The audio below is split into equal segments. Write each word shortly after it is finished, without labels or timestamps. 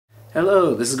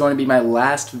Hello, this is going to be my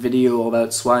last video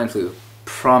about swine flu.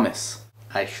 Promise.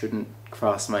 I shouldn't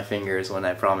cross my fingers when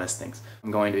I promise things. I'm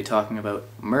going to be talking about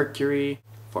mercury,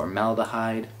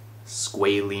 formaldehyde,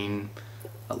 squalene,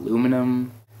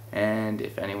 aluminum, and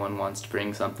if anyone wants to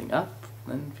bring something up,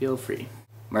 then feel free.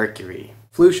 Mercury.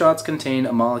 Flu shots contain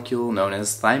a molecule known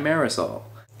as thimerosal.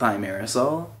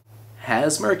 Thimerosal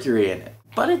has mercury in it,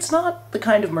 but it's not the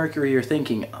kind of mercury you're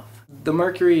thinking of. The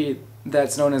mercury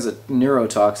that's known as a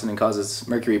neurotoxin and causes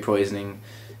mercury poisoning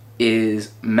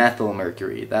is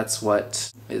methylmercury. That's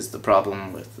what is the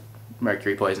problem with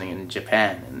mercury poisoning in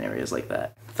Japan and areas like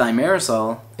that.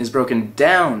 Thimerosal is broken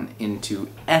down into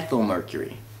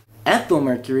ethylmercury.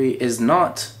 Ethylmercury is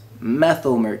not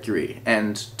methylmercury,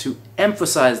 and to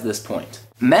emphasize this point,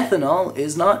 methanol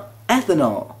is not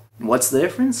ethanol. What's the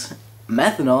difference?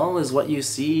 Methanol is what you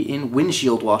see in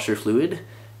windshield washer fluid.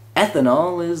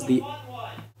 Ethanol is the...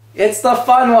 It's the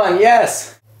fun one,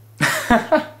 yes!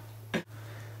 The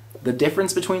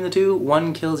difference between the two,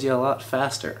 one kills you a lot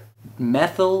faster.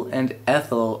 Methyl and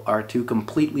ethyl are two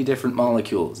completely different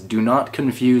molecules. Do not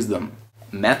confuse them.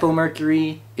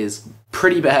 Methylmercury is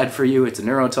pretty bad for you, it's a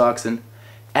neurotoxin.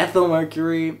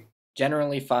 Ethylmercury,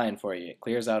 generally fine for you. It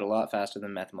clears out a lot faster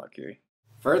than methylmercury.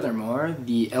 Furthermore,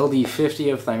 the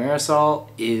LD50 of thimerosal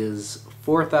is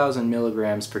 4,000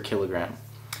 milligrams per kilogram.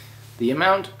 The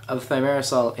amount of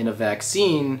thimerosal in a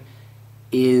vaccine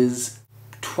is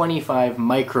 25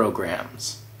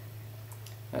 micrograms.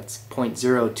 That's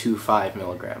 0.025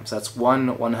 milligrams. That's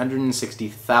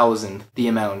 1/160,000th the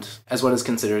amount as what is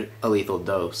considered a lethal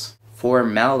dose.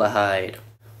 Formaldehyde.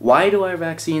 Why do our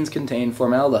vaccines contain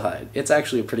formaldehyde? It's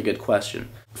actually a pretty good question.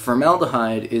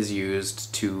 Formaldehyde is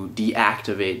used to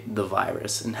deactivate the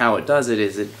virus, and how it does it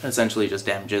is it essentially just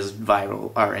damages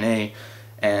viral RNA,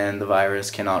 and the virus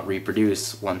cannot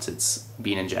reproduce once it's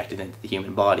been injected into the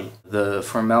human body. The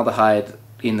formaldehyde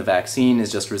in the vaccine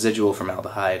is just residual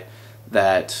formaldehyde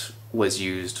that was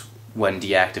used when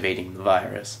deactivating the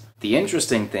virus. The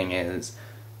interesting thing is,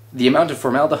 the amount of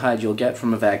formaldehyde you'll get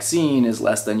from a vaccine is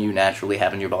less than you naturally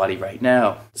have in your body right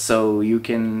now. So you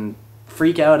can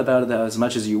freak out about it as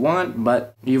much as you want,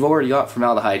 but you've already got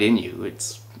formaldehyde in you.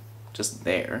 It's just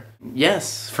there.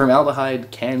 Yes,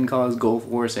 formaldehyde can cause Gulf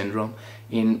War syndrome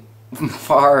in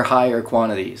far higher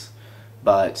quantities,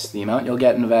 but the amount you'll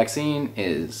get in a vaccine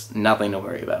is nothing to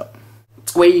worry about.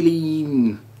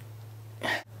 Squalene!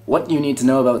 What do you need to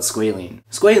know about squalene?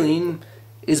 Squalene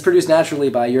is produced naturally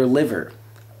by your liver.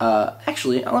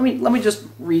 Actually, let me just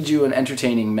read you an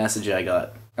entertaining message I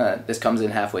got. This comes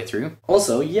in halfway through.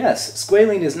 Also, yes,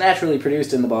 squalene is naturally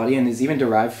produced in the body and is even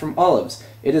derived from olives.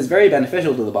 It is very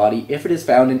beneficial to the body if it is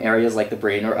found in areas like the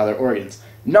brain or other organs,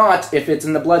 not if it's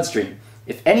in the bloodstream.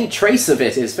 If any trace of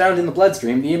it is found in the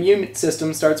bloodstream, the immune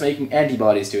system starts making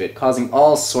antibodies to it, causing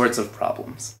all sorts of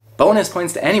problems. Bonus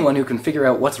points to anyone who can figure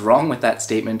out what's wrong with that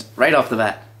statement right off the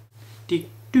bat.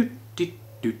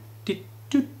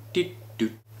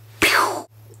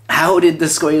 How did the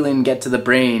squalene get to the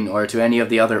brain or to any of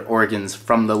the other organs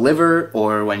from the liver,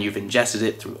 or when you've ingested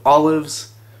it through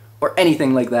olives, or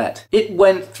anything like that? It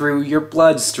went through your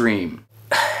bloodstream.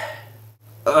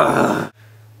 Ugh.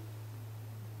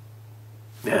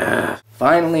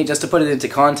 Finally, just to put it into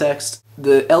context,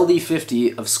 the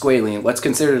LD50 of squalene, what's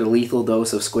considered a lethal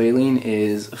dose of squalene,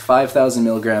 is 5,000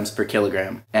 milligrams per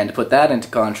kilogram. And to put that into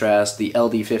contrast, the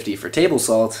LD50 for table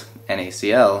salt,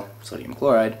 NaCl, sodium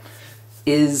chloride,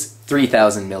 is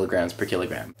 3,000 milligrams per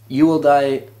kilogram. You will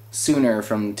die sooner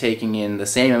from taking in the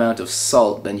same amount of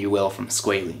salt than you will from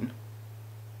squalene.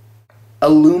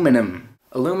 Aluminum.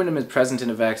 Aluminum is present in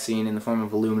a vaccine in the form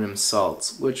of aluminum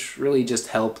salts, which really just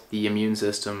help the immune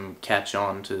system catch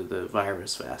on to the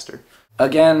virus faster.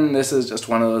 Again, this is just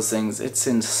one of those things, it's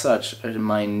in such a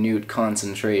minute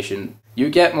concentration. You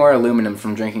get more aluminum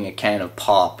from drinking a can of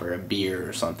pop or a beer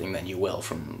or something than you will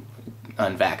from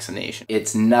unvaccination.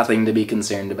 It's nothing to be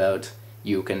concerned about.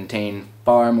 You contain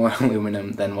far more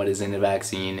aluminum than what is in a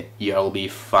vaccine. You'll be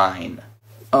fine.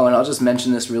 Oh, and I'll just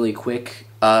mention this really quick.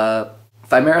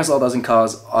 Thimerosal doesn't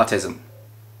cause autism.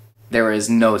 There is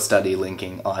no study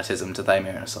linking autism to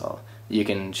thimerosal. You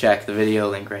can check the video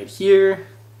link right here.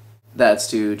 That's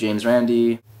to James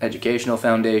Randi Educational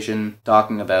Foundation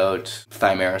talking about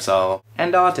thimerosal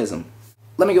and autism.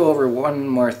 Let me go over one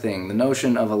more thing, the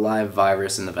notion of a live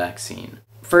virus in the vaccine.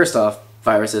 First off,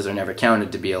 viruses are never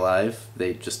counted to be alive,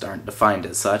 they just aren't defined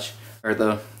as such. Or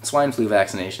the swine flu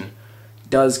vaccination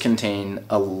does contain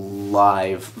a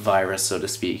live virus, so to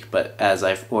speak, but as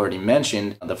I've already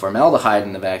mentioned, the formaldehyde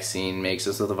in the vaccine makes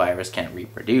it so the virus can't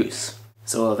reproduce.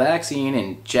 So a vaccine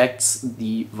injects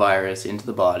the virus into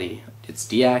the body, it's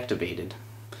deactivated,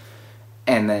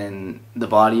 and then the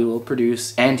body will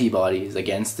produce antibodies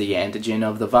against the antigen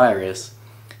of the virus,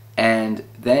 and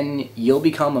then you'll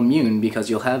become immune because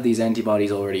you'll have these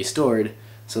antibodies already stored,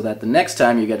 so that the next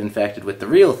time you get infected with the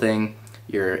real thing,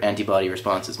 your antibody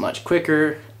response is much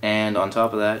quicker, and on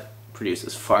top of that,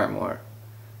 produces far more.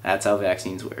 That's how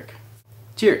vaccines work.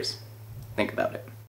 Cheers. Think about it.